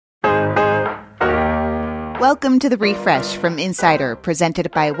Welcome to The Refresh from Insider, presented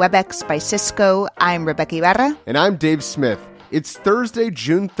by WebEx by Cisco. I'm Rebecca Ibarra. And I'm Dave Smith. It's Thursday,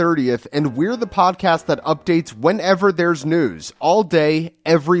 June 30th, and we're the podcast that updates whenever there's news, all day,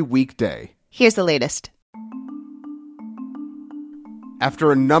 every weekday. Here's the latest.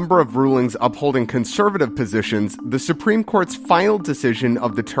 After a number of rulings upholding conservative positions, the Supreme Court's final decision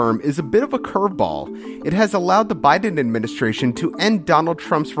of the term is a bit of a curveball. It has allowed the Biden administration to end Donald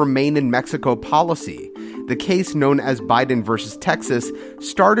Trump's Remain in Mexico policy. The case, known as Biden versus Texas,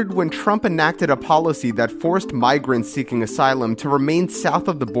 started when Trump enacted a policy that forced migrants seeking asylum to remain south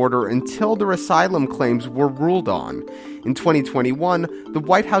of the border until their asylum claims were ruled on. In 2021, the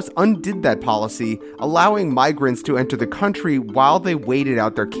White House undid that policy, allowing migrants to enter the country while they waited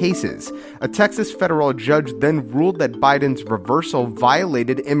out their cases. A Texas federal judge then ruled that Biden's reversal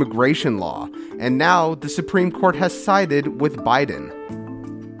violated immigration law, and now the Supreme Court has sided with Biden.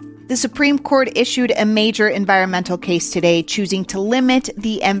 The Supreme Court issued a major environmental case today, choosing to limit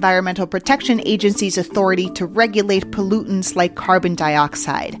the Environmental Protection Agency's authority to regulate pollutants like carbon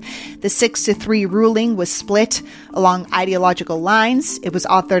dioxide. The 6-3 ruling was split along ideological lines. It was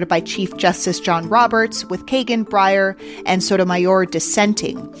authored by Chief Justice John Roberts, with Kagan, Breyer, and Sotomayor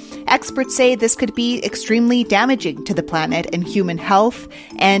dissenting. Experts say this could be extremely damaging to the planet and human health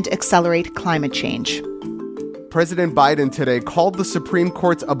and accelerate climate change. President Biden today called the Supreme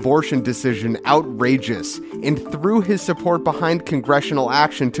Court's abortion decision outrageous and threw his support behind congressional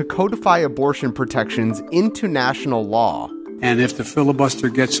action to codify abortion protections into national law. And if the filibuster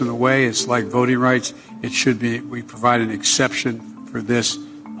gets in the way, it's like voting rights. It should be, we provide an exception for this,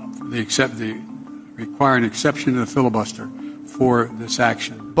 require an exception to the filibuster for this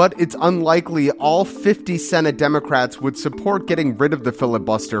action. But it's unlikely all 50 Senate Democrats would support getting rid of the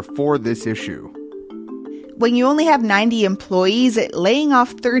filibuster for this issue. When you only have 90 employees, laying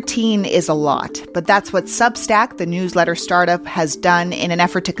off 13 is a lot. But that's what Substack, the newsletter startup, has done in an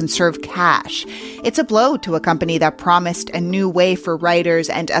effort to conserve cash. It's a blow to a company that promised a new way for writers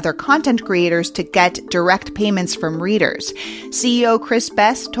and other content creators to get direct payments from readers. CEO Chris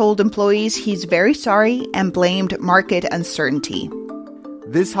Best told employees he's very sorry and blamed market uncertainty.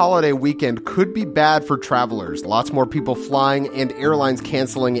 This holiday weekend could be bad for travelers. Lots more people flying and airlines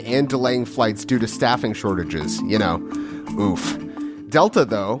canceling and delaying flights due to staffing shortages. Oof. Delta,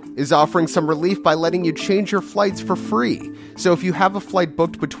 though, is offering some relief by letting you change your flights for free. So if you have a flight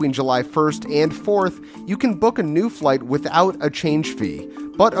booked between July 1st and 4th, you can book a new flight without a change fee.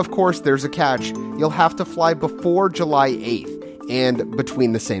 But of course, there's a catch. You'll have to fly before July 8th and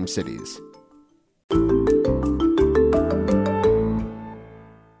between the same cities.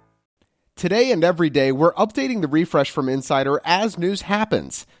 Today and every day, we're updating the Refresh from Insider as news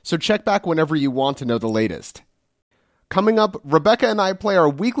happens, so check back whenever you want to know the latest. Coming up, Rebecca and I play our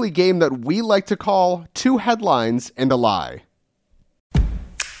weekly game that we like to call Two Headlines and a Lie.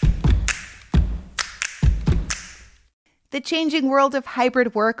 The changing world of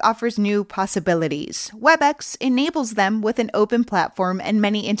hybrid work offers new possibilities. WebEx enables them with an open platform and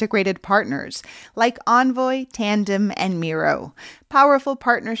many integrated partners, like Envoy, Tandem, and Miro. Powerful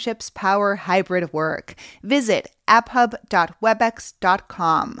partnerships power hybrid work. Visit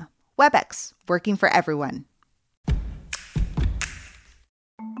apphub.webex.com. WebEx, working for everyone.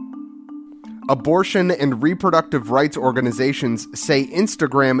 Abortion and reproductive rights organizations say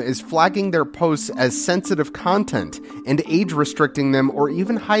Instagram is flagging their posts as sensitive content and age-restricting them or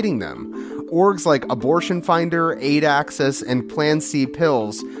even hiding them. Orgs like Abortion Finder, Aid Access, and Plan C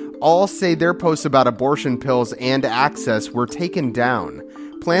Pills all say their posts about abortion pills and access were taken down.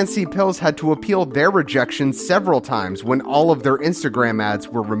 Plan C Pills had to appeal their rejection several times when all of their Instagram ads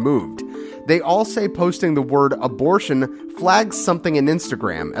were removed. They all say posting the word abortion flags something in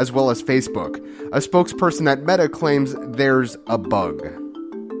Instagram, as well as Facebook. A spokesperson at Meta claims there's a bug.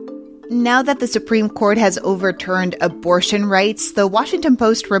 Now that the Supreme Court has overturned abortion rights, the Washington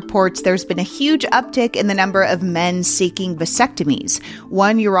Post reports there's been a huge uptick in the number of men seeking vasectomies.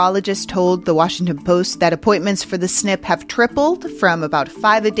 One urologist told the Washington Post that appointments for the SNP have tripled from about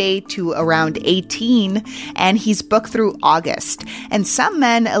 5 a day to around 18, and he's booked through August. And some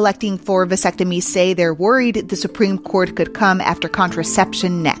men electing for vasectomies say they're worried the Supreme Court could come after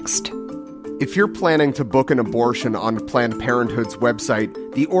contraception next. If you're planning to book an abortion on Planned Parenthood's website,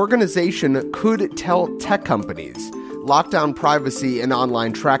 the organization could tell tech companies. Lockdown Privacy, an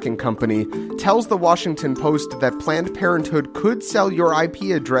online tracking company, tells the Washington Post that Planned Parenthood could sell your IP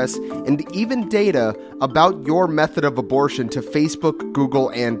address and even data about your method of abortion to Facebook, Google,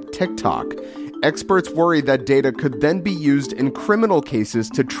 and TikTok. Experts worry that data could then be used in criminal cases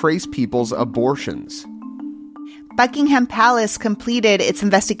to trace people's abortions. Buckingham Palace completed its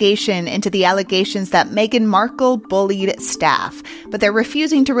investigation into the allegations that Meghan Markle bullied staff, but they're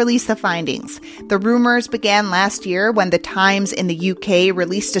refusing to release the findings. The rumors began last year when The Times in the UK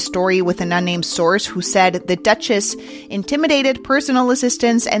released a story with an unnamed source who said the Duchess intimidated personal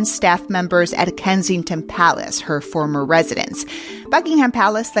assistants and staff members at Kensington Palace, her former residence. Buckingham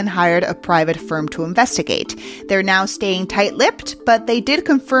Palace then hired a private firm to investigate. They're now staying tight-lipped, but they did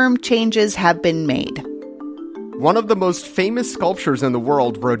confirm changes have been made. One of the most famous sculptures in the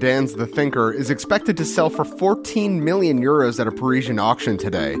world, Rodin's The Thinker, is expected to sell for 14 million euros at a Parisian auction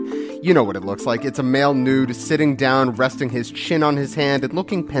today. You know what it looks like. It's a male nude sitting down, resting his chin on his hand and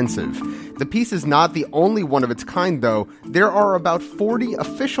looking pensive. The piece is not the only one of its kind, though. There are about 40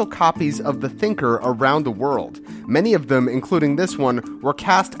 official copies of The Thinker around the world. Many of them, including this one, were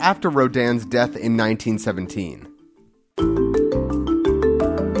cast after Rodin's death in 1917.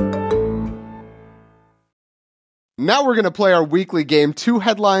 Now we're going to play our weekly game, 2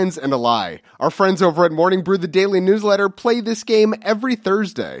 Headlines and a Lie. Our friends over at Morning Brew, the daily newsletter, play this game every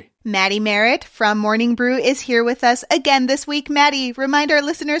Thursday. Maddie Merritt from Morning Brew is here with us again this week. Maddie, remind our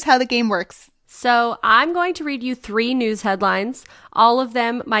listeners how the game works. So I'm going to read you 3 news headlines. All of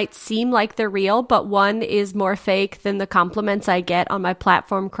them might seem like they're real, but one is more fake than the compliments I get on my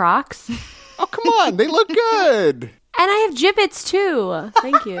platform Crocs. Oh, come on. They look good. And I have gibbets, too.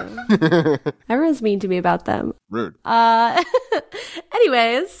 Thank you. Everyone's mean to me about them. Rude.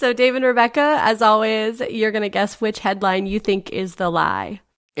 Anyways, so Dave and Rebecca, as always, you're going to guess which headline you think is the lie.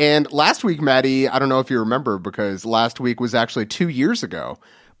 And last week, Maddie, I don't know if you remember, because last week was actually 2 years ago,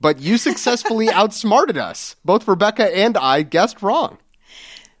 but you successfully outsmarted us. Both Rebecca and I guessed wrong.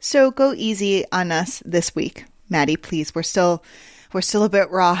 So go easy on us this week, Maddie, please. We're still a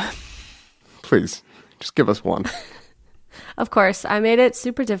bit raw. Please, just give us one. Of course, I made it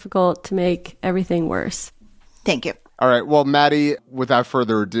super difficult to make everything worse. Thank you. All right. Well, Maddie, without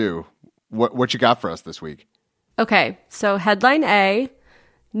further ado, what you got for us this week? Okay, so headline A,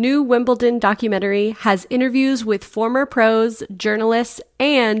 new Wimbledon documentary has interviews with former pros, journalists,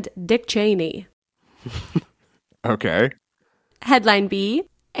 and Dick Cheney. Okay. Headline B,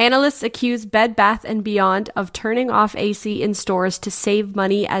 analysts accuse Bed Bath & Beyond of turning off AC in stores to save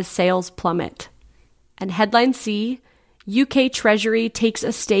money as sales plummet. And headline C, UK Treasury takes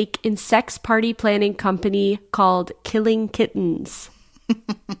a stake in sex party planning company called Killing Kittens.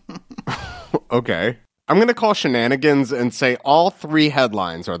 Okay. I'm going to call shenanigans and say all 3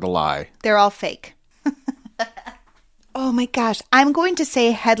 headlines are the lie. They're all fake. Oh my gosh. I'm going to say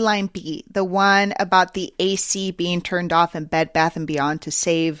headline B, the one about the AC being turned off in Bed Bath & Beyond to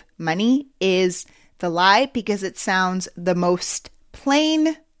save money, is the lie because it sounds the most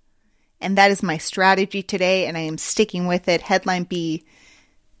plain. And that is my strategy today, and I am sticking with it. Headline B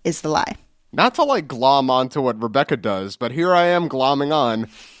is the lie. Not to glom onto what Rebecca does, but here I am glomming on.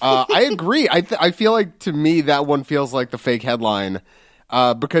 I agree. I feel like to me that one feels like the fake headline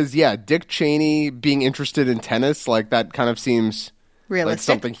because, yeah, Dick Cheney being interested in tennis, that kind of seems realistic. Like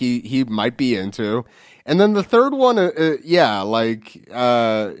something he might be into. And then the third one,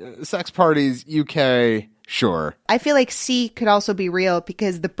 sex parties, UK. Sure. I feel like C could also be real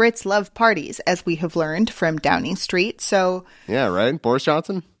because the Brits love parties, as we have learned from Downing Street. So yeah, right? Boris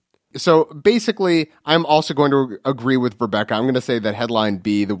Johnson? So basically, I'm also going to agree with Rebecca. I'm going to say that headline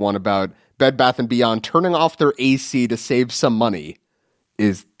B, the one about Bed Bath & Beyond turning off their AC to save some money,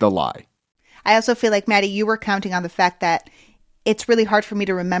 is the lie. I also feel like, Maddie, you were counting on the fact that it's really hard for me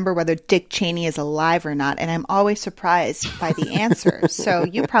to remember whether Dick Cheney is alive or not, and I'm always surprised by the answer. So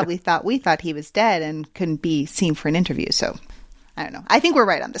you probably thought we thought he was dead and couldn't be seen for an interview. So I don't know. I think we're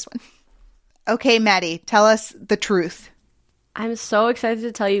right on this one. Okay, Maddie, tell us the truth. I'm so excited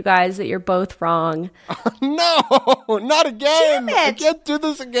to tell you guys that you're both wrong. No, not again. Damn it. I can't do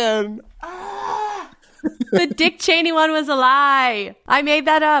this again. The Dick Cheney one was a lie. I made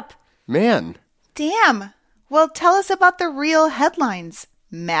that up. Man. Damn. Well, tell us about the real headlines,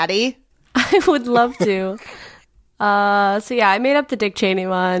 Maddie. I would love to. I made up the Dick Cheney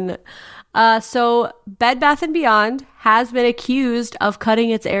one. So Bed Bath & Beyond has been accused of cutting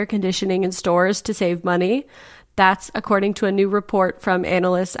its air conditioning in stores to save money. That's according to a new report from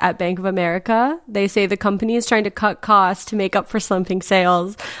analysts at Bank of America. They say the company is trying to cut costs to make up for slumping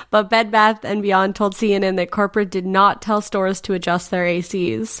sales. But Bed Bath & Beyond told CNN that corporate did not tell stores to adjust their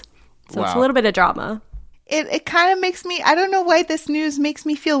ACs. So It's a little bit of drama. It kind of makes me, I don't know why this news makes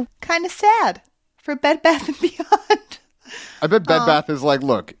me feel kind of sad for Bed Bath & Beyond. I bet Bed Bath is like,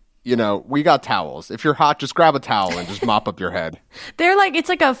 look, we got towels. If you're hot, just grab a towel and just mop up your head. It's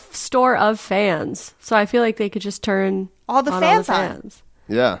like a store of fans. So I feel like they could just turn all the fans on.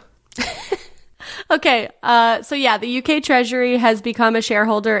 Yeah. Okay, so yeah, the UK Treasury has become a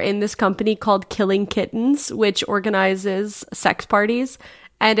shareholder in this company called Killing Kittens, which organizes sex parties.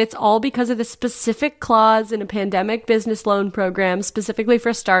 And it's all because of the specific clause in a pandemic business loan program, specifically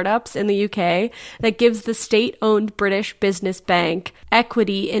for startups in the UK, that gives the state-owned British business bank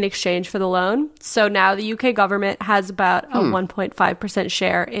equity in exchange for the loan. So now the UK government has about a 1.5%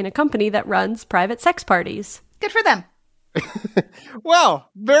 share in a company that runs private sex parties. Good for them.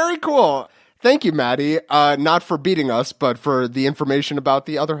 Well, very cool. Thank you, Maddie. Not for beating us, but for the information about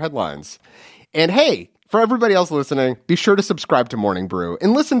the other headlines. And hey, for everybody else listening, be sure to subscribe to Morning Brew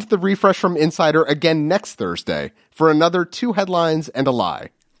and listen to the Refresh from Insider again next Thursday for another 2 headlines and a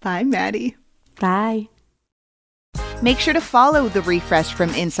lie. Bye, Maddie. Bye. Make sure to follow the Refresh from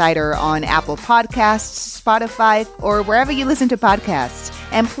Insider on Apple Podcasts, Spotify, or wherever you listen to podcasts.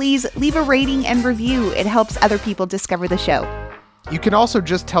 And please leave a rating and review. It helps other people discover the show. You can also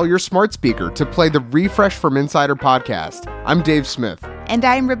just tell your smart speaker to play the Refresh from Insider podcast. I'm Dave Smith. And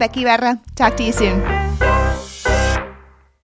I'm Rebecca Ibarra. Talk to you soon.